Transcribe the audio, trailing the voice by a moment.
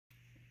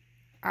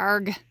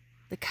Arg.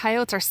 The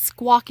coyotes are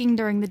squawking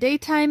during the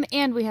daytime,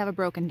 and we have a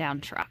broken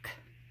down truck.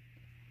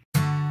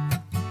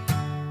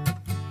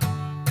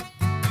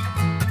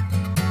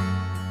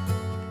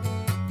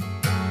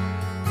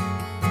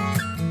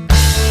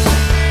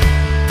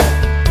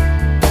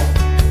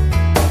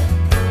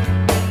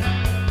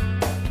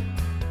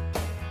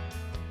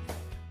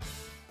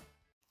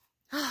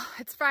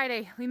 It's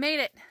Friday. We made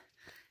it.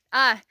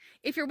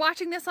 If you're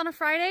watching this on a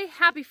Friday,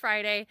 happy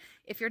Friday.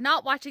 If you're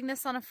not watching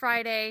this on a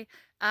Friday,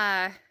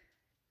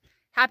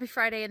 happy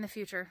Friday in the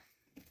future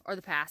or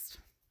the past.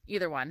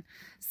 Either one.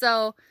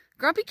 So,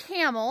 Grumpy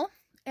Camel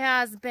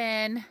has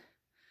been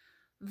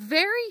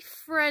very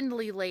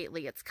friendly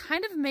lately. It's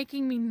kind of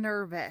making me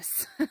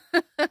nervous.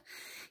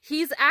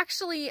 He's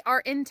actually our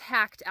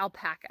intact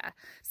alpaca.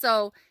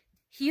 So,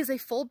 he is a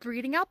full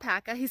breeding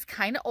alpaca. He's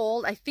kind of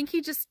old. I think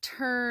he just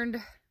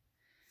turned...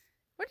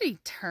 What did he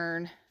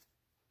turn?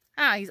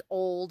 He's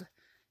old.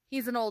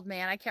 He's an old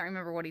man. I can't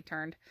remember what he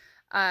turned.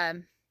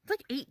 It's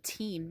like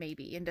 18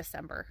 maybe in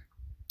December.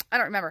 I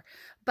don't remember.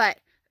 But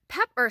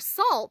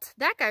Salt,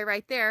 that guy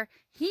right there,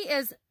 he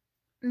is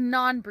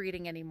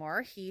non-breeding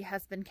anymore. He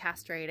has been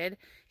castrated.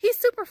 He's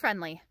super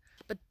friendly.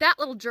 But that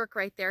little jerk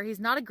right there, he's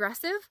not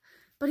aggressive,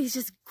 but he's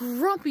just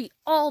grumpy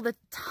all the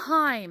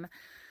time.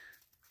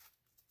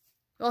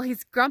 Well,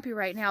 he's grumpy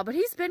right now, but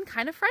he's been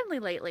kind of friendly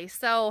lately.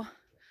 So,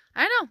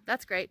 I know,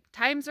 that's great.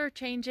 Times are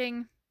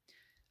changing,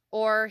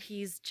 or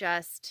he's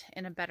just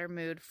in a better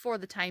mood for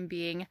the time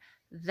being.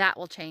 That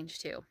will change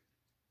too.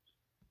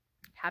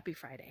 Happy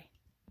Friday.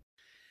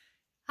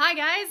 Hi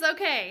guys.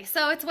 Okay,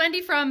 so it's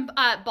Wendy from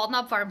Bald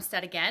Knob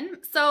Farmstead again.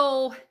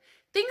 So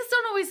things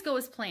don't always go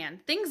as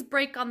planned. Things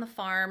break on the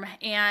farm,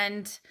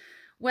 and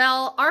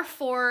well, our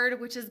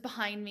Ford, which is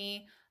behind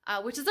me,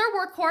 which is our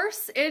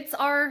workhorse, it's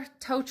our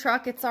tow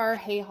truck, it's our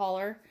hay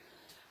hauler,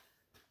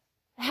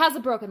 has a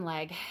broken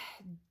leg.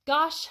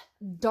 Gosh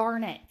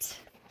darn it.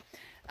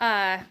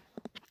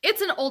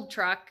 It's an old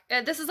truck.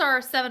 This is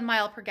our 7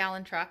 mile per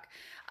gallon truck.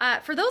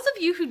 For those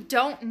of you who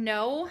don't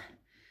know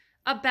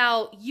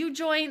about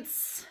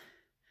U-joints,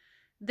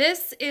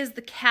 this is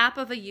the cap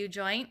of a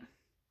U-joint.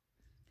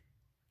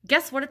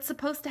 Guess what it's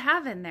supposed to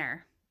have in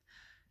there?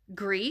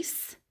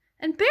 Grease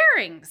and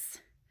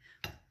bearings.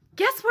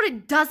 Guess what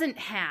it doesn't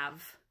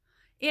have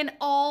in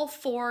all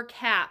 4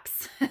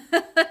 caps?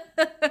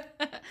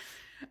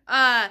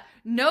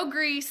 No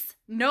grease,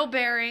 no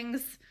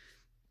bearings,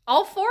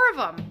 all 4 of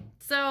them.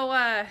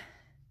 So,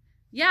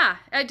 yeah,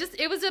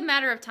 it was a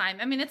matter of time.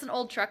 I mean, it's an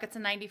old truck. It's a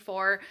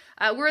 94.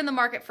 We're in the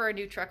market for a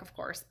new truck, of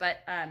course, but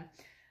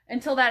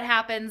until that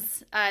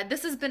happens,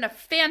 this has been a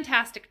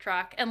fantastic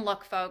truck. And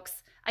look,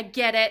 folks, I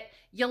get it.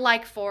 You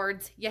like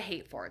Fords, you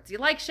hate Fords. You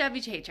like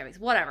Chevys, you hate Chevys,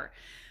 whatever.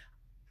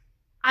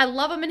 I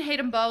love them and hate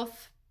them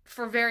both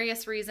for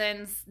various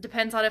reasons.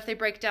 Depends on if they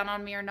break down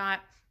on me or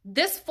not.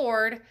 This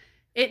Ford,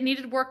 it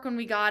needed work when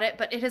we got it,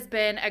 but it has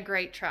been a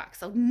great truck.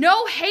 So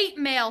no hate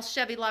mail,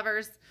 Chevy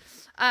lovers.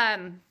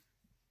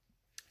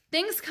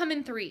 Things come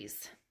in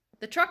threes.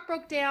 The truck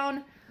broke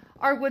down.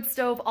 Our wood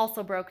stove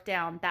also broke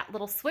down. That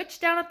little switch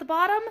down at the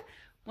bottom,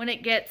 when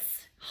it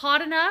gets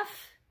hot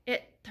enough,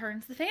 it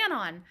turns the fan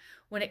on.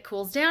 When it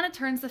cools down, it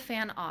turns the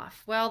fan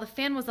off. Well, the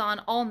fan was on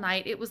all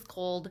night. It was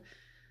cold.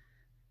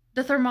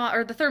 The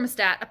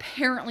thermostat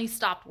apparently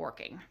stopped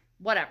working.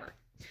 Whatever.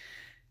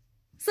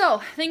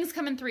 So, things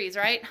come in threes,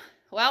 right?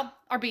 Well,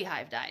 our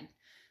beehive died.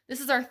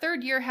 This is our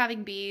 3rd year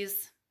having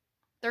bees.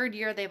 3rd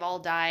year they've all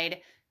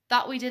died.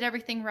 Thought we did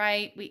everything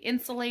right. We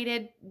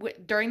insulated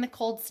during the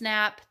cold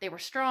snap. They were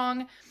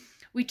strong.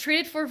 We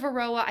treated for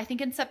Varroa, I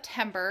think in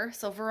September,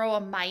 so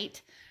Varroa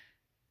mite.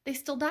 They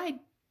still died.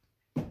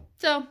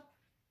 So,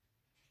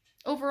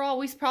 overall,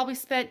 we've probably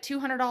spent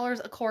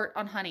 $200 a quart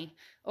on honey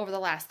over the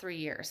last 3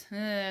 years.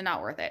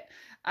 Not worth it.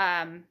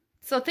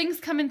 So, things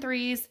come in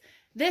threes.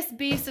 This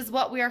beast is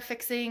what we are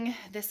fixing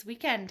this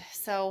weekend.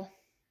 So,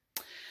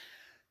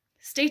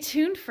 stay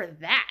tuned for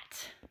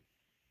that.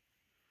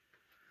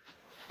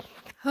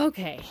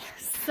 Okay,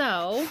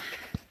 so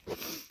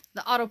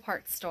the auto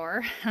parts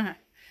store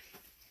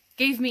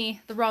gave me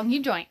the wrong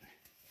U-joint.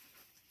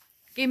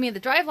 Gave me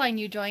the driveline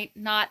U-joint,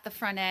 not the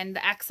front end,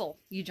 the axle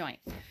U-joint.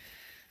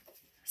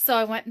 So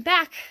I went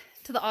back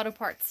to the auto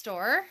parts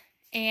store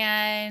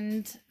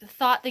and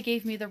thought they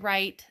gave me the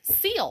right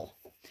seal.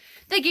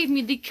 They gave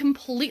me the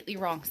completely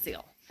wrong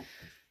seal.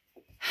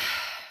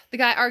 The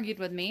guy argued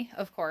with me,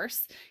 of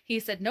course. He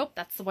said, nope,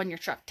 that's the one your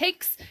truck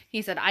takes.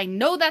 He said, I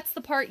know that's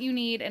the part you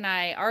need. And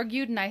I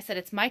argued and I said,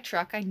 it's my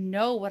truck. I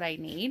know what I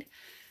need.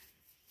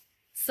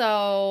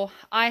 So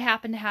I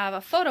happen to have a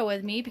photo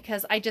with me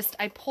because I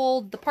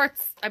pulled the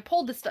parts, I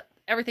pulled this stuff,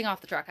 everything off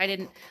the truck.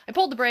 I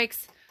pulled the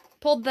brakes,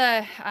 pulled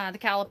the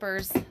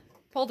calipers,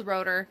 pulled the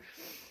rotor,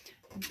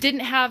 didn't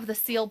have the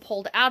seal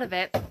pulled out of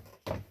it.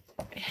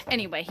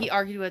 Anyway, he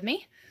argued with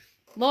me.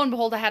 Lo and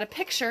behold, I had a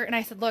picture, and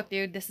I said, look,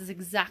 dude, this is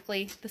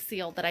exactly the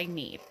seal that I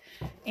need.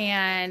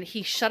 And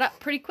he shut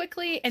up pretty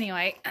quickly.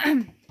 Anyway,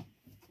 I'm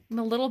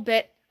a little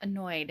bit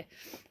annoyed.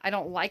 I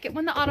don't like it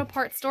when the auto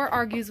parts store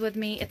argues with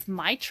me. It's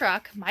my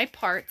truck, my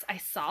parts. I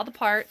saw the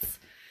parts.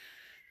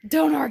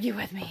 Don't argue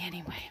with me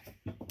anyway.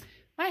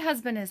 My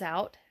husband is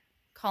out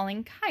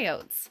calling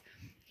coyotes.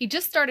 He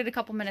just started a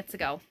couple minutes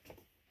ago.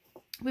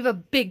 We have a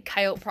big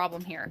coyote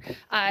problem here.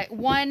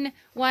 One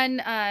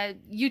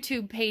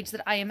YouTube page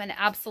that I am an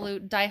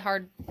absolute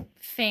diehard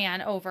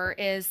fan over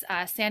is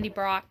Sandy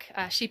Brock,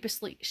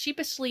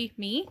 Sheepishly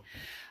Me.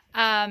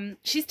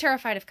 She's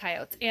terrified of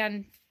coyotes,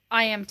 and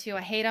I am too.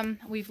 I hate them.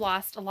 We've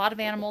lost a lot of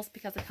animals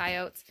because of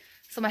coyotes.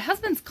 So my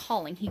husband's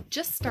calling. He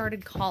just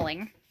started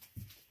calling.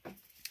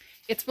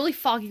 It's really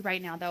foggy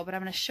right now though, but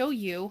I'm going to show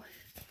you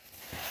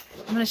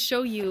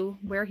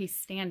where he's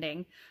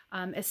standing.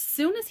 As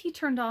soon as he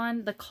turned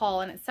on the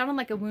call, and it sounded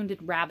like a wounded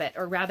rabbit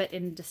or rabbit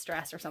in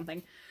distress or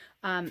something,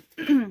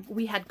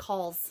 we had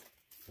calls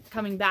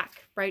coming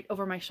back right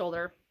over my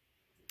shoulder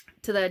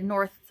to the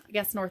north, I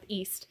guess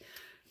northeast.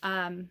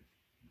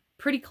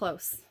 Pretty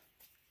close.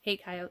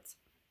 Hate coyotes.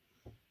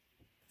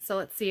 So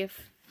let's see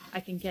if I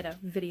can get a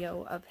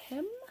video of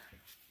him.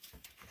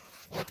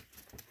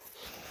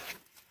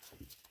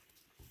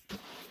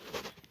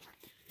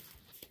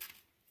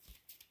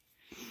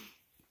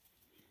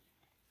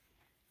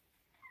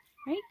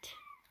 Right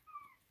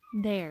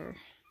there.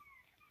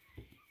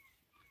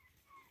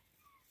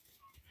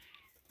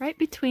 Right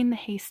between the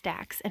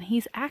haystacks, and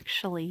he's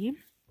actually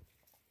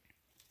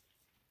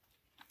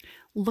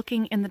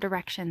looking in the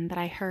direction that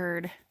I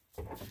heard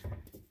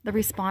the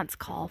response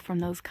call from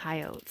those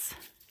coyotes.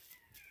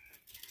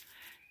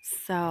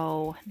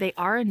 So they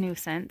are a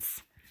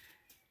nuisance.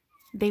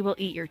 They will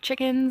eat your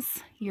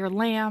chickens, your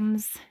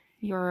lambs,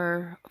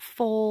 your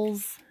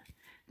foals.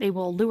 They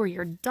will lure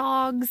your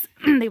dogs.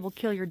 They will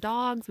kill your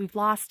dogs. We've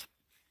lost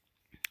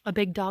a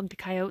big dog to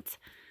coyotes.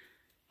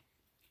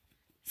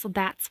 So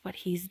that's what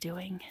he's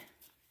doing.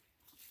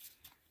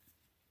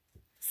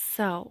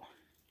 So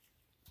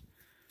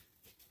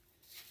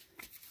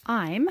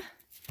I'm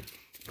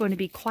going to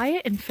be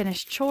quiet and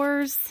finish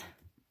chores.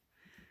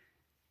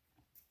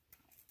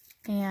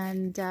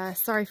 And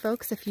sorry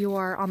folks if you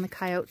are on the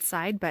coyote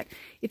side, but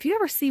if you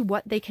ever see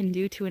what they can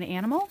do to an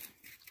animal,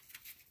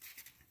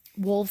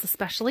 wolves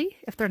especially,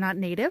 if they're not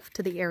native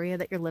to the area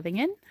that you're living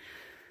in,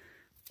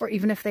 or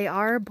even if they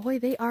are, boy,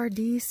 they are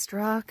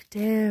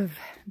destructive.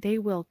 They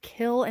will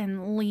kill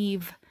and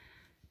leave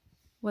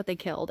what they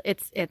killed.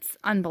 It's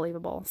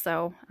unbelievable.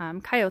 So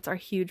coyotes are a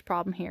huge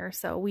problem here.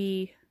 So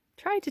we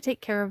try to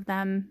take care of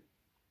them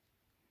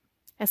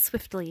as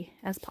swiftly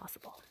as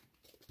possible.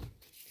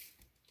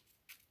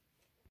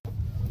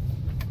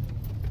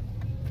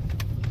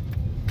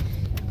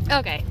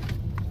 Okay.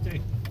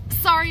 Hey.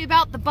 Sorry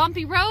about the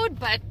bumpy road,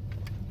 but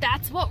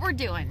that's what we're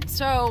doing.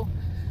 So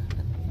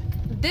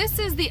this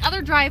is the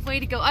other driveway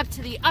to go up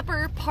to the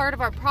upper part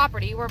of our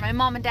property where my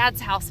mom and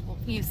dad's house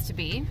used to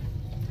be.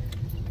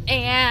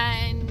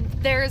 And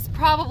there's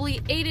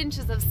probably 8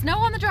 inches of snow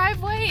on the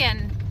driveway,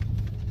 and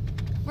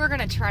we're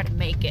gonna try to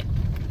make it.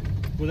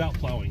 Without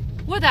plowing.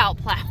 Without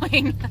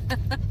plowing.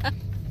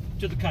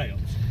 To the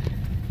coyotes.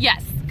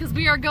 Yes, because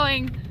we are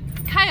going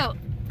coyote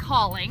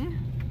calling.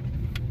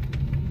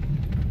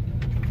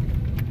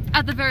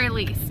 At the very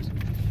least.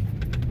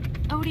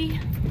 Odie.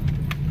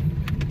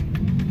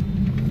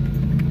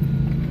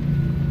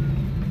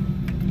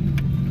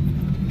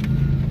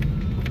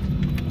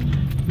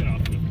 Get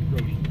off the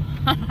roadie.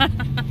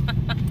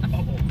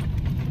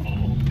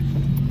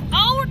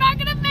 Oh, we're not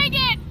gonna make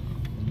it!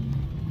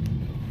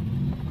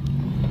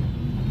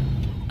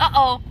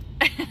 Uh-oh.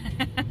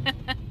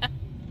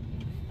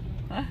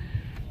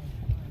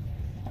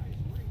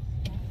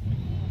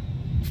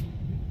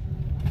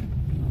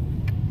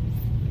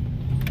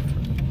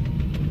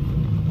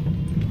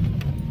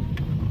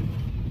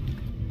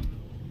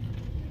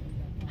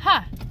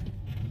 Huh.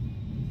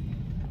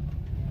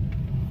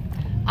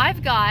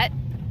 I've got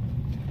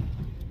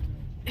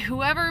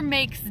whoever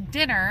makes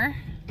dinner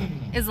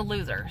is a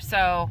loser.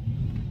 So,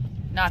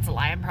 no, it's a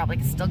lie. I'm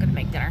probably still gonna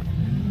make dinner.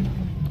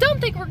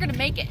 Don't think we're gonna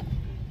make it.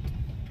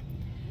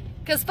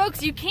 Because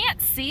folks, you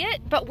can't see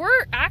it, but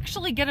we're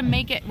actually gonna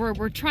make it where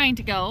we're trying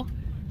to go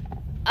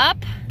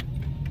up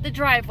the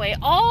driveway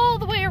all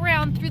the way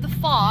around through the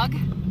fog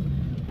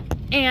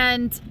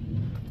and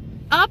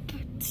up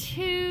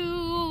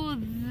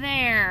to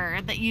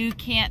there that you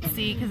can't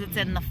see because it's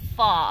in the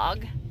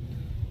fog.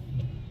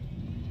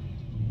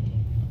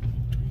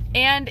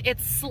 And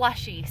it's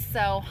slushy,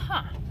 so,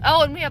 huh.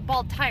 Oh, and we have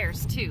bald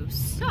tires too,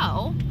 so.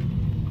 Uh-oh.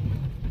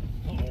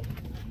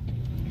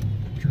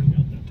 Turned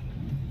out that time.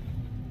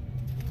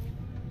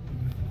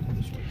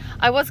 This way.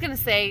 I was gonna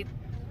say,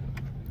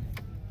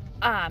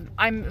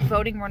 I'm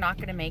voting we're not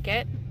gonna make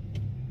it.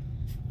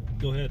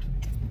 Go ahead.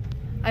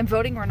 I'm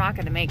voting we're not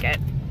gonna make it.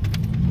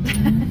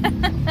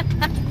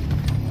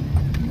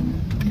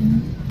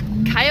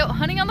 Coyote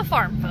hunting on the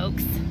farm,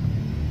 folks.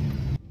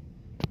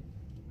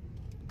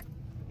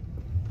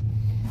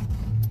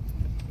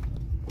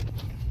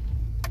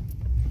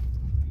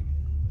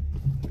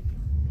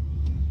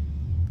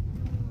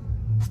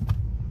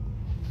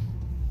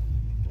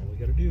 All we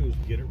gotta do is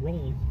get it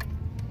rolling.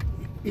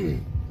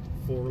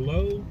 4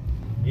 low,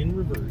 in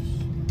reverse.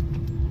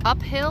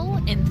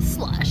 Uphill in the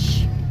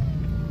slush.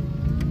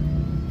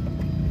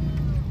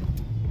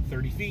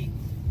 feet.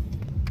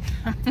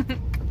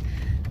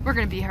 We're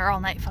gonna be here all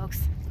night,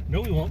 folks.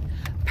 No, we won't.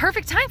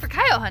 Perfect time for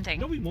coyote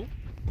hunting. No, we won't.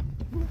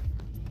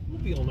 We'll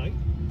be all night.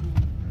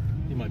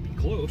 You might be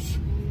close.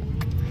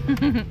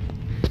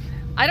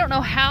 I don't know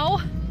how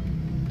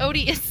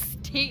Odie is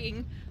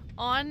staying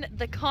on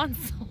the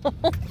console.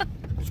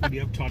 So we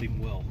have taught him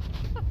well.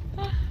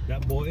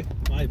 That boy,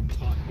 I've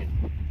taught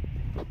him.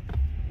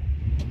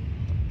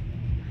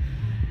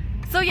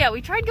 So yeah,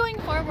 we tried going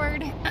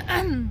forward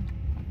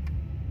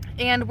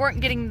and weren't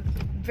getting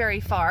very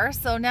far.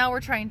 So now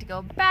we're trying to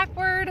go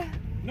backward.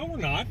 No, we're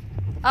not.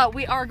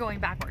 We are going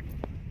backward.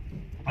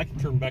 I can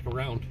turn back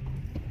around.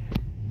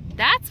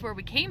 That's where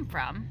we came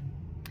from.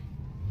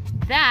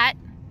 That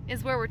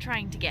is where we're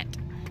trying to get.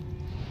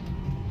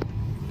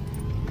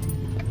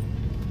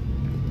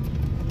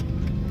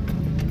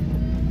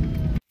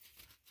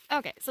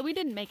 Okay, so we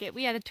didn't make it.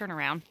 We had to turn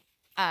around.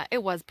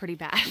 It was pretty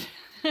bad.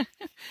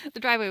 The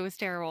driveway was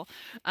terrible.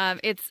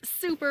 It's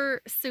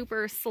super,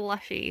 super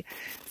slushy.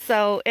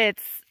 So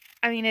it's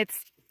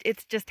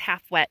just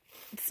half wet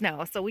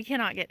snow. So we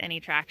cannot get any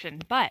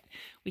traction. But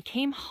we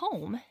came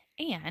home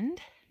and,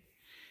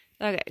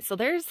 okay, so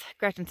there's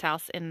Gretchen's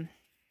house in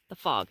the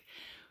fog.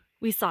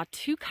 We saw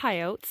 2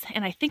 coyotes,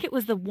 and I think it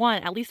was the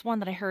one, at least one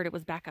that I heard, it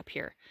was back up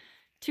here.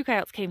 2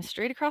 coyotes came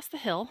straight across the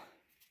hill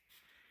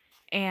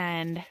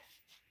and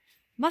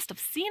must have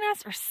seen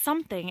us or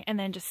something, and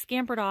then just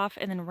scampered off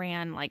and then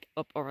ran like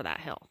up over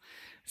that hill.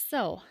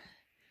 So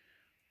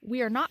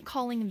we are not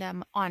calling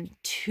them on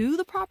to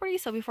the property.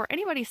 So before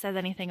anybody says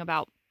anything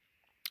about,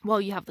 well,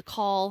 you have the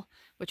call,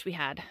 which we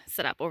had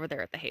set up over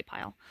there at the hay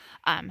pile,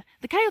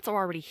 the coyotes are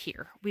already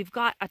here. We've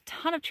got a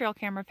ton of trail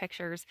camera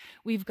pictures.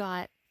 We've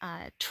got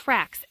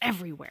tracks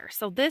everywhere.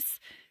 So this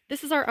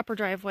is our upper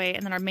driveway,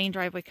 and then our main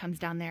driveway comes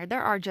down there.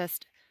 There are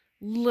just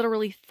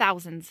literally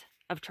thousands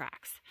of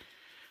tracks.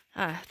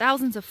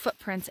 Thousands of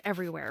footprints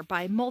everywhere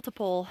by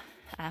multiple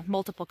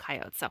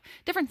coyotes. So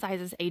different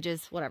sizes,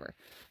 ages, whatever.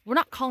 We're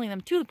not calling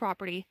them to the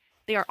property.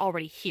 They are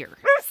already here.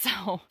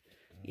 So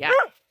yeah.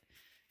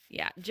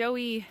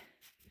 Joey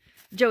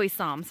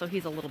saw him, so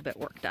he's a little bit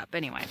worked up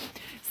anyway.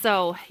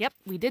 So yep,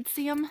 we did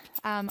see him.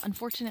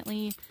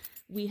 Unfortunately,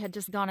 we had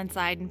just gone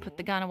inside and put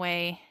the gun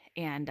away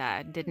and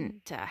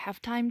didn't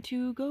have time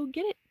to go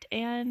get it.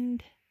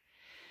 And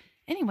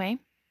anyway,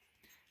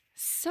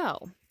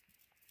 so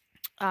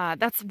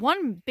that's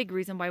one big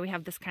reason why we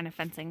have this kind of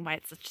fencing, why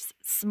it's such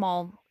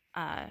small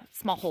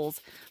holes.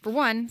 For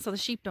one, so the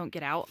sheep don't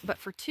get out, but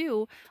for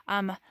two,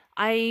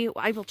 I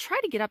will try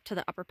to get up to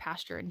the upper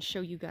pasture and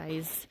show you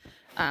guys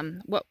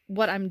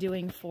what I'm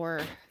doing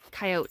for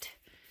coyote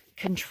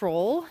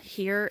control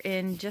here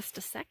in just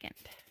a second.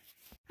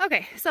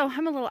 Okay, so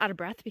I'm a little out of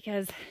breath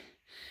because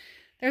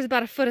there's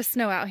about a foot of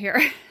snow out here.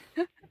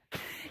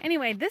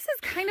 Anyway, this is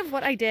kind of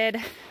what I did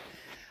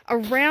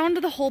around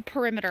the whole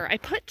perimeter. I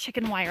put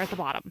chicken wire at the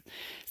bottom.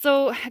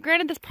 So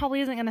granted, this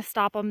probably isn't going to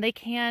stop them. They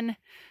can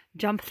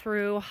jump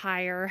through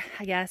higher,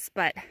 I guess,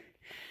 but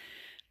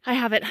I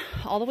have it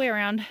all the way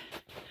around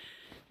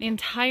the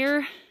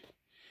entire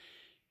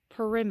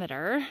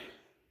perimeter.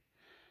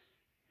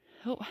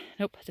 Oh,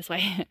 nope, this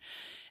way.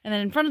 And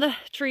then in front of the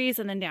trees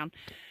and then down.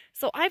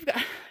 So I've got,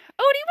 Odie,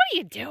 what are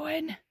you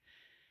doing? What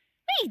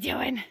are you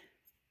doing?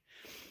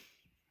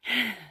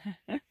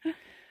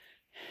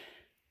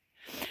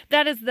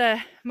 That is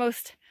the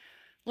most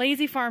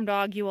lazy farm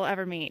dog you will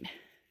ever meet.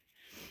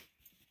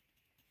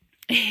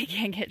 He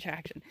can't get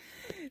traction.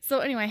 So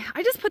anyway,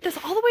 I just put this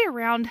all the way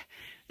around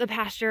the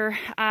pasture.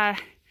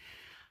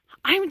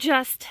 I'm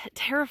just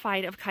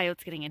terrified of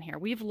coyotes getting in here.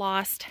 We've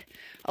lost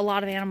a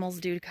lot of animals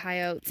due to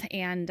coyotes,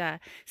 and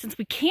since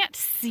we can't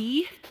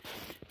see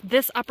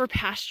this upper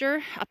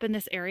pasture up in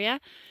this area,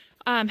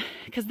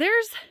 because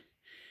there's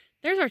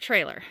our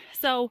trailer,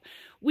 so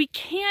we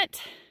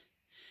can't,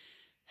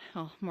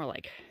 oh, more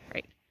like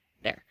right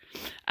there.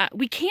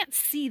 We can't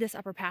see this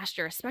upper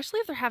pasture, especially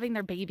if they're having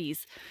their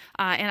babies.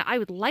 And I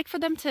would like for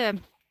them to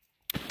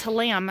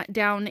lamb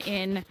down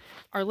in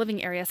our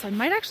living area. So I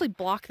might actually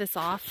block this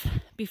off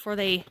before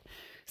they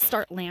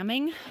start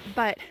lambing,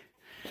 but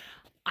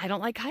I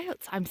don't like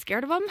coyotes. I'm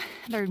scared of them.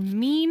 They're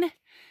mean,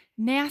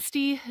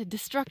 nasty,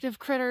 destructive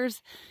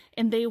critters,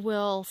 and they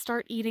will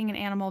start eating an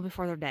animal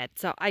before they're dead.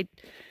 So I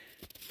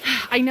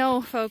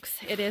know, folks,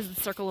 it is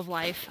the circle of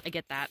life. I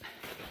get that.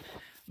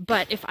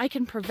 But if I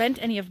can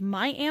prevent any of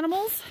my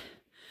animals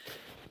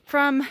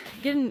from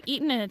getting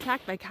eaten and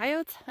attacked by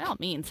coyotes, by all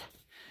means,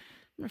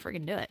 I'm gonna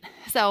freaking do it.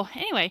 So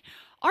anyway,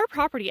 our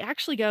property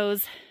actually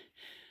goes,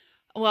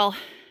 well,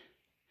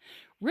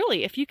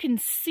 really, if you can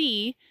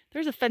see,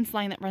 there's a fence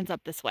line that runs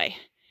up this way.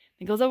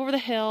 It goes over the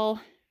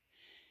hill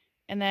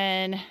and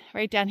then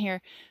right down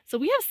here. So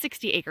we have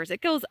 60 acres.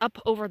 It goes up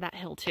over that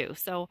hill too.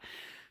 So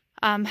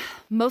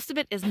most of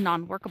it is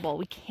non-workable.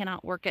 We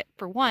cannot work it.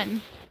 For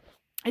one,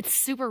 it's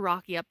super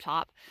rocky up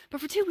top, but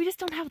for two, we just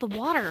don't have the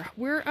water.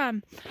 We're,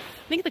 I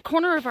think the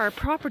corner of our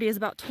property is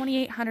about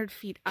 2,800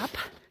 feet up.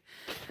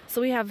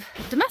 So we have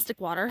domestic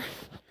water,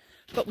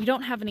 but we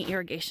don't have any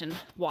irrigation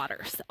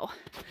water. So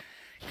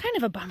kind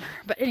of a bummer.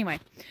 But anyway,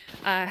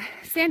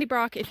 Sandy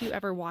Brock, if you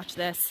ever watch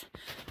this,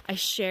 I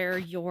share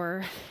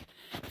your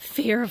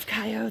fear of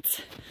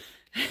coyotes.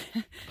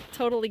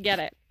 Totally get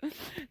it.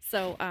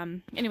 So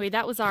anyway,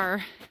 that was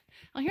our,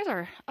 well, here's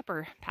our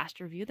upper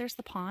pasture view. There's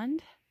the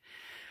pond.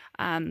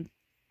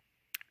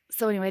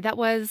 So anyway, that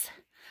was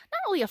not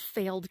really a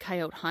failed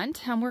coyote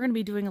hunt. We're going to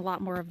be doing a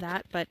lot more of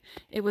that, but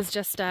it was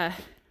just an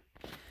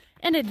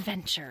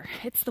adventure.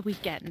 It's the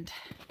weekend.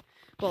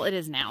 Well, it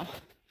is now.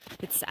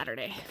 It's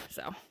Saturday.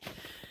 So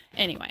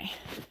anyway,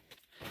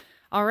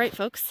 all right,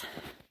 folks,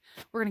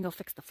 we're going to go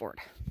fix the ford.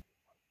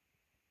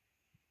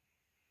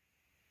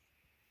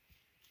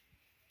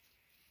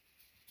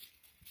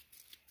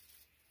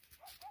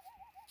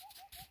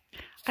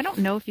 I don't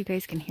know if you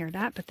guys can hear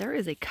that, but there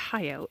is a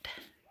coyote,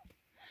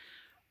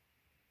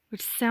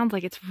 which sounds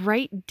like it's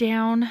right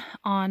down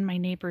on my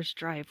neighbor's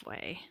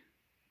driveway.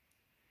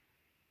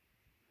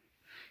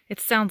 It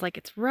sounds like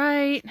it's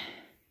right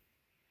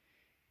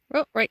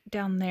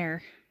down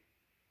there.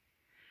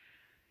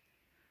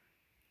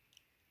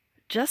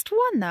 Just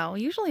one though.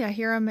 Usually I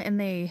hear them and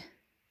they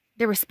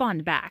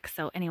respond back.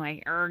 So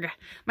anyway,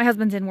 my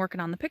husband's in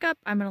working on the pickup.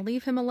 I'm going to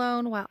leave him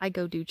alone while I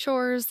go do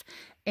chores,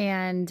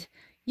 and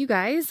you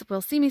guys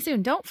will see me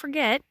soon. Don't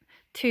forget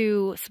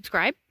to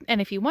subscribe, and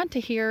if you want to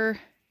hear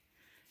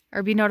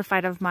or be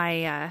notified of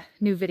my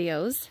new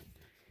videos,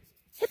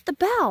 hit the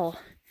bell.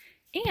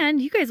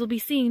 And you guys will be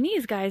seeing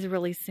these guys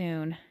really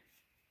soon.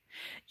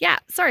 Yeah,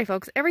 sorry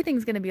folks,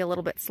 everything's going to be a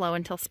little bit slow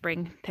until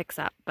spring picks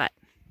up, but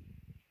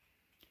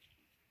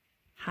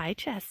hi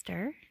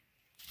Chester.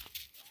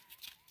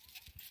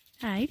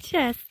 Hi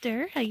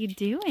Chester, how you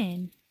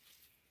doing?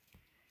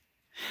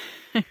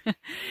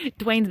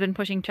 Dwayne's been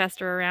pushing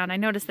Chester around. I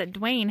noticed that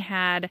Dwayne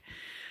had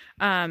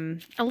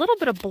a little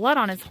bit of blood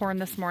on his horn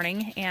this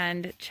morning,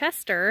 and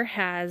Chester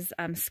has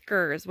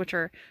scurs, which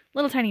are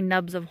little tiny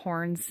nubs of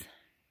horns.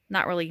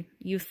 Not really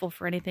useful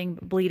for anything,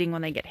 but bleeding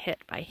when they get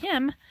hit by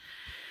him.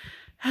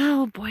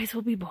 Oh, boys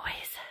will be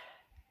boys.